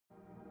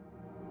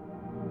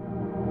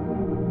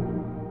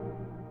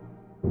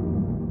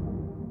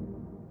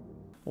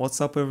What's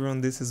up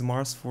everyone, this is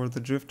Mars for the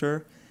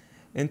Drifter,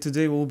 and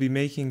today we'll be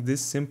making this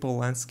simple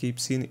landscape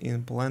scene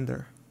in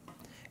Blender.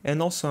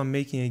 And also I'm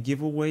making a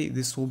giveaway.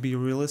 This will be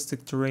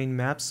realistic terrain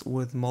maps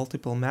with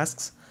multiple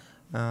masks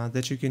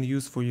that you can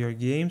use for your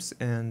games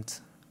and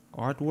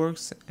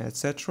artworks,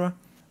 etc.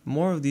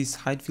 More of these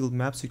height field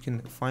maps you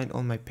can find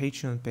on my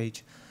Patreon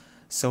page.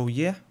 So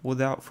yeah,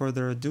 without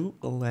further ado,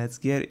 let's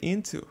get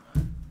into.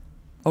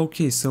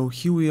 Okay, so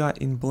here we are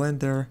in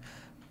Blender.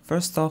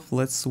 First off,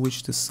 let's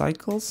switch to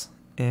cycles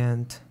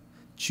and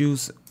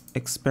choose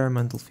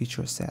experimental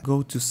feature set.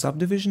 Go to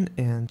subdivision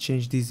and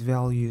change these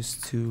values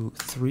to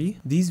 3.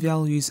 These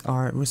values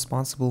are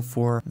responsible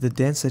for the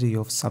density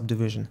of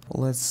subdivision.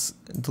 Let's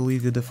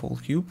delete the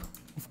default cube,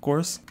 of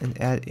course, and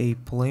add a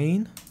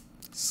plane.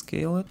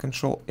 Scale it,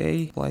 Control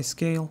A, apply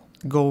scale.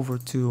 Go over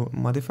to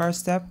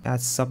modifiers tab,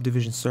 add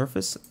subdivision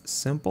surface,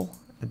 simple,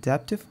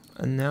 adaptive.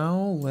 And now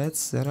let's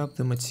set up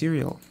the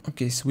material.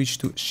 Okay, switch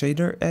to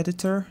shader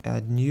editor,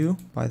 add new.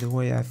 By the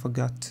way, I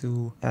forgot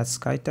to add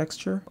sky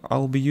texture.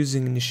 I'll be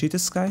using Nishita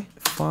Sky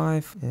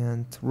 5,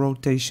 and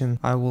rotation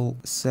I will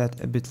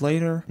set a bit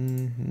later.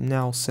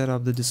 Now set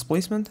up the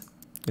displacement,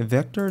 a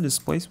vector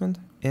displacement,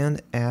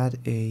 and add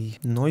a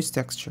noise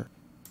texture.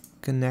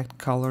 Connect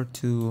color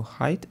to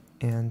height.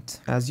 And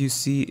as you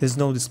see, there's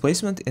no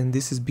displacement, and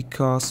this is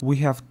because we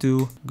have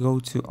to go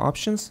to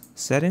options,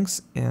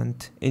 settings,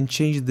 and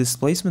change the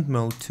displacement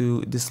mode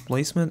to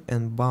displacement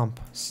and bump.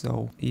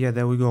 So yeah,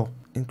 there we go.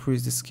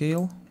 Increase the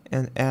scale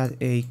and add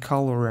a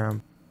color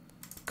ramp.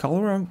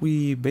 Color ramp,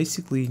 we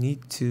basically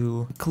need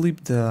to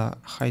clip the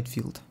height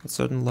field at a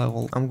certain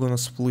level. I'm gonna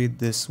split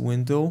this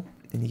window,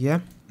 and yeah,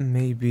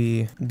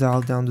 maybe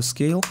dial down the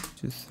scale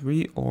to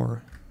 3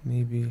 or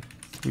maybe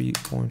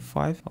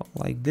 3.5,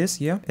 like this,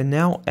 yeah. And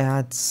now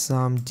add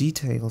some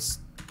details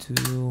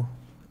to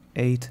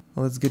 8.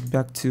 Let's get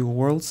back to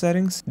world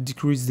settings,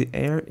 decrease the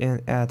air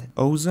and add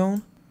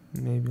ozone,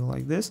 maybe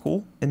like this.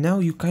 Cool. And now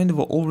you kind of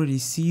already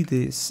see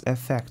this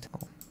effect.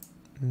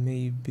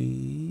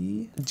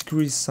 Maybe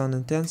decrease sun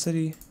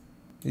intensity.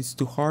 It's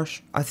too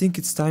harsh. I think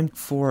it's time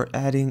for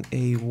adding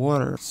a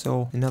water.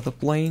 So another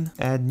plane,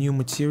 add new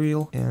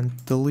material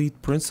and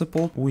delete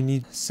principled. We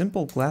need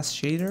simple glass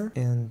shader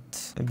and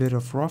a bit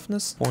of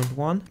roughness,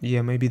 0.1.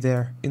 Yeah, maybe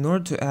there. In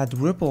order to add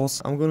ripples,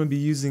 I'm gonna be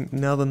using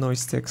another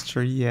noise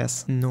texture.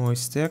 Yes,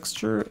 noise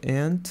texture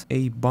and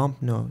a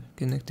bump node.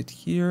 Connect it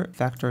here,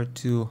 factor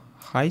to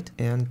height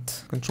and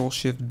Control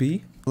Shift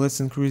B. Let's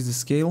increase the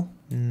scale.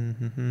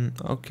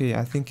 Okay,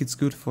 I think it's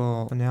good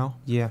for now.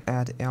 Yeah,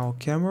 add our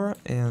camera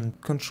and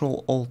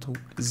Control Alt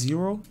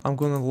 0. I'm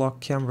gonna lock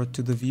camera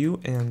to the view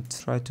and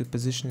try to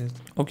position it.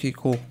 Okay,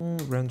 cool.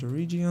 Render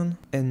region.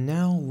 And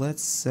now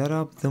let's set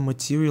up the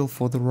material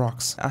for the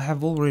rocks. I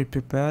have already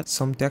prepared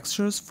some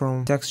textures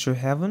from Texture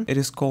Heaven. It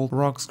is called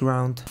Rocks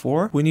Ground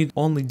 4. We need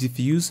only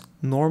diffuse,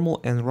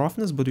 normal and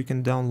roughness, but you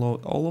can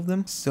download all of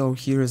them. So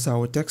here is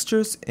our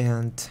textures,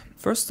 and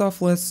first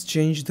off, let's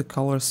change the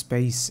color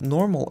space.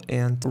 Normal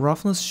and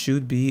roughness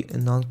should be a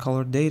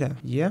non-colored data.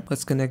 Yeah,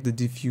 let's connect the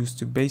diffuse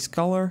to base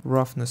color,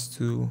 roughness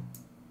to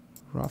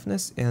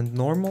roughness, and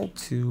normal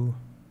to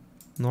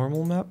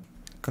normal map.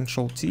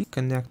 Control T,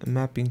 connect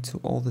mapping to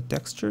all the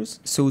textures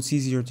so it's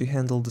easier to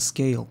handle the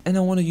scale. And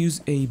I want to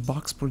use a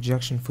box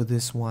projection for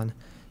this one.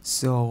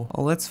 So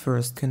let's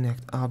first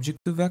connect object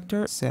to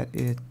vector, set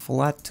it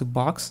flat to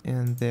box,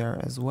 and there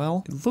as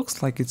well. It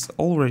looks like it's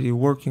already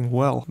working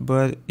well,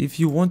 but if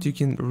you want you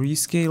can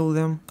rescale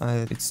them.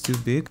 It's too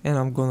big, and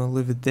I'm gonna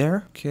leave it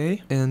there.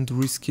 Okay, and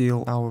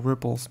rescale our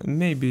ripples.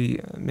 Maybe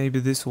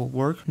this will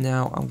work.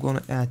 Now I'm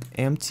gonna add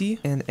empty,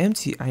 and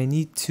empty I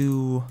need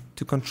to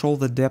control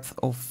the depth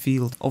of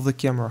field of the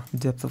camera.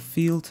 Depth of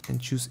field, and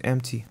choose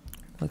empty.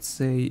 Let's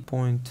say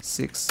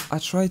 0.6. I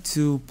try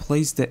to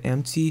place the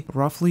empty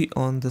roughly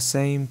on the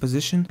same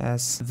position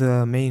as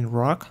the main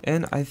rock,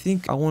 and I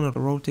think I want to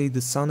rotate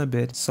the sun a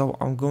bit, so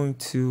I'm going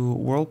to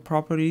world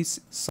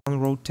properties,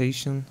 sun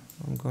rotation.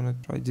 I'm gonna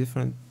try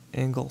different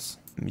angles.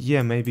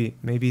 Yeah, maybe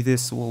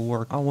this will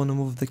work. I want to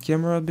move the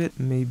camera a bit,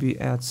 maybe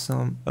add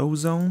some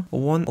ozone.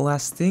 One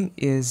last thing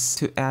is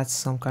to add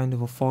some kind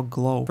of a fog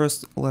glow.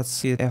 First,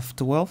 let's hit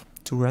F12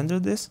 to render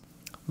this.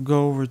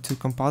 Go over to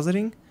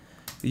compositing,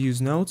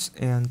 use nodes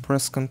and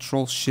press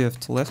Ctrl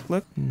Shift left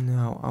click.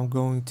 Now I'm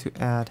going to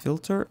add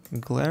filter,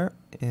 glare,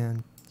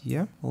 and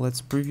yeah,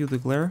 let's preview the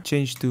glare.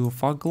 Change to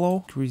fog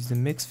glow, increase the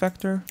mix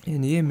factor,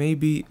 and yeah,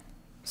 maybe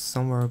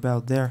somewhere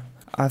about there.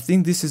 I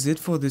think this is it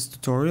for this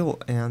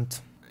tutorial, and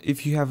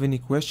if you have any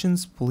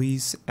questions,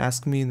 please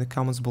ask me in the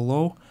comments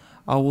below.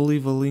 I will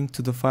leave a link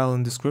to the file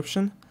in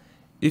description.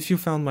 If you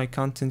found my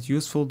content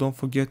useful, don't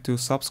forget to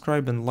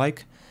subscribe and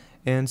like,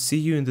 and see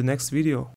you in the next video.